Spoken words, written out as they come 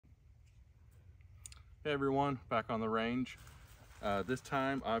Hey everyone, back on the range. This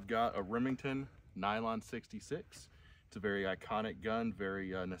time I've got a Remington Nylon 66. It's a very iconic gun,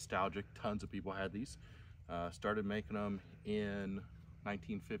 very nostalgic. Tons of people had these. Started making them in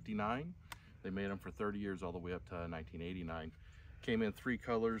 1959. They made them for 30 years all the way up to 1989. Came in 3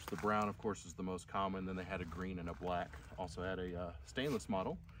 colors. The brown, of course, is the most common. Then they had a green and a black. Also had a stainless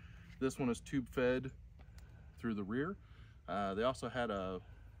model. This one is tube fed through the rear. They also had a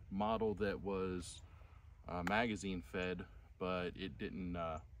model that was magazine fed, but it didn't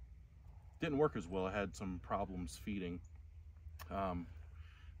work as well. It had some problems feeding.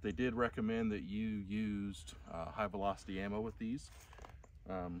 They did recommend that you used high velocity ammo with these.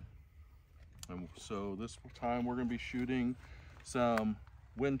 And so this time we're going to be shooting some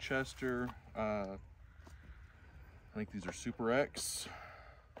Winchester, I think these are Super X.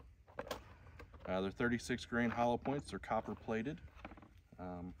 They're 36 grain hollow points. They're copper plated.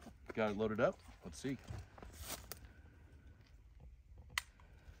 Got it loaded up. Let's see.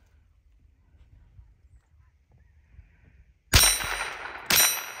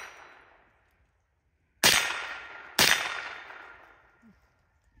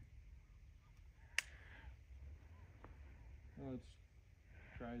 Let's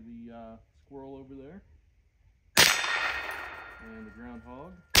try the squirrel over there and the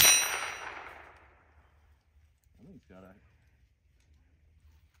groundhog. I think it's got a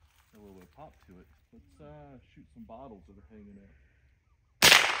little bit of pop to it. Let's shoot some bottles that are hanging out.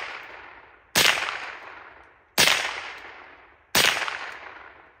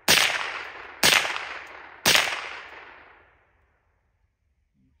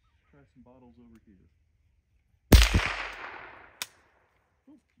 Let's try some bottles over here.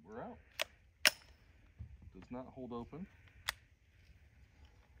 Ooh, we're out. Does not hold open.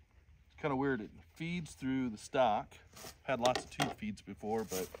 It's kind of weird. It feeds through the stock. Had lots of tube feeds before,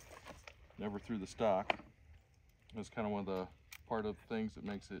 but never through the stock. That's kind of one of the part of things that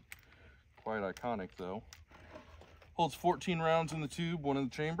makes it quite iconic, though. Holds 14 rounds in the tube, 1 in the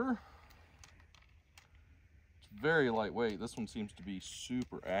chamber. It's very lightweight. This one seems to be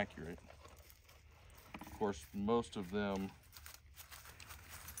super accurate. Of course, most of them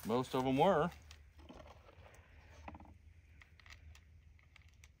were.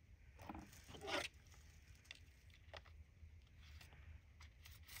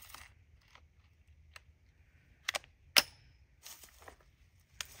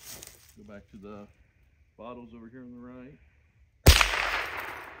 Go back to the bottles over here on the right.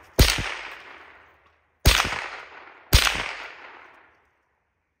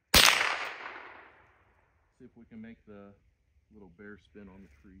 See if we can make the little bear spin on the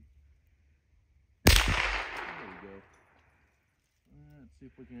tree. There we go. Let's see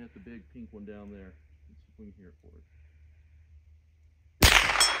if we can hit the big pink one down there. Let's see if we can hear it for it.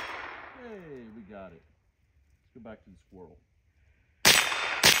 Hey, we got it. Let's go back to the squirrel.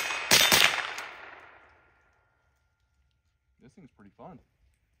 This thing's pretty fun.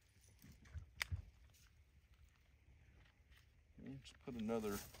 Just put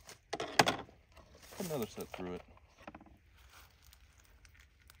another set through it.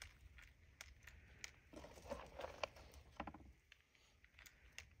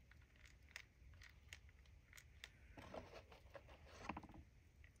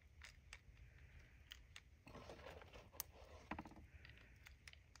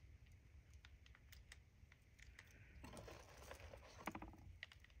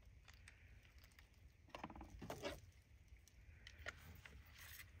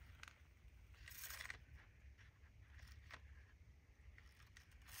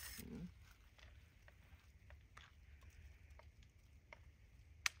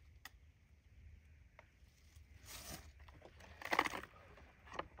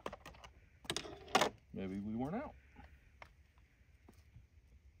 Maybe we weren't out.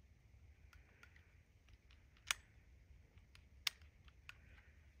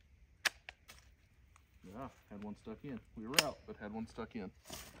 Yeah, had one stuck in. We were out, but had one stuck in.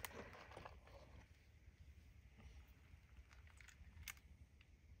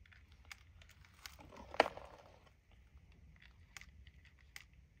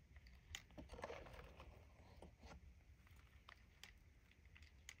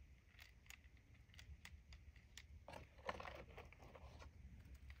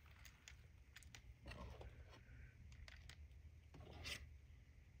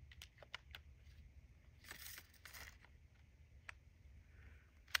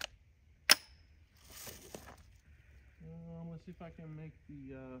 Let's see if I can make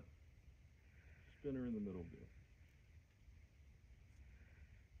the spinner in the middle do.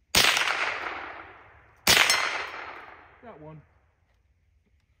 Got one.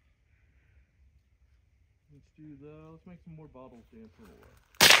 Let's make some more bottles dancing away.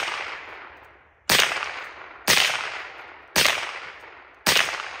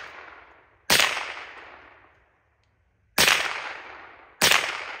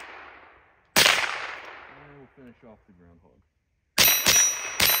 And we'll finish off the groundhog.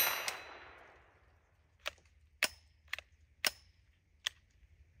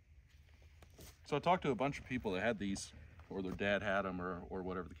 So I talked to a bunch of people that had these, or their dad had them, or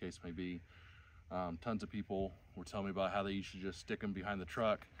whatever the case may be. Tons of people were telling me about how they used to just stick them behind the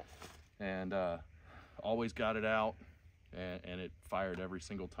truck and always got it out, and it fired every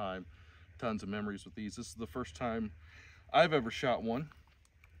single time. Tons of memories with these. This is the first time I've ever shot one.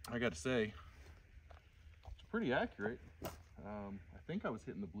 I got to say, it's pretty accurate. I think I was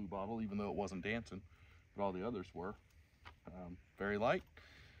hitting the blue bottle even though it wasn't dancing, but all the others were. Very light.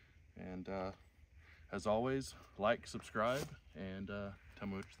 And as always, like, subscribe, and tell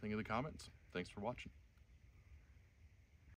me what you think in the comments. Thanks for watching.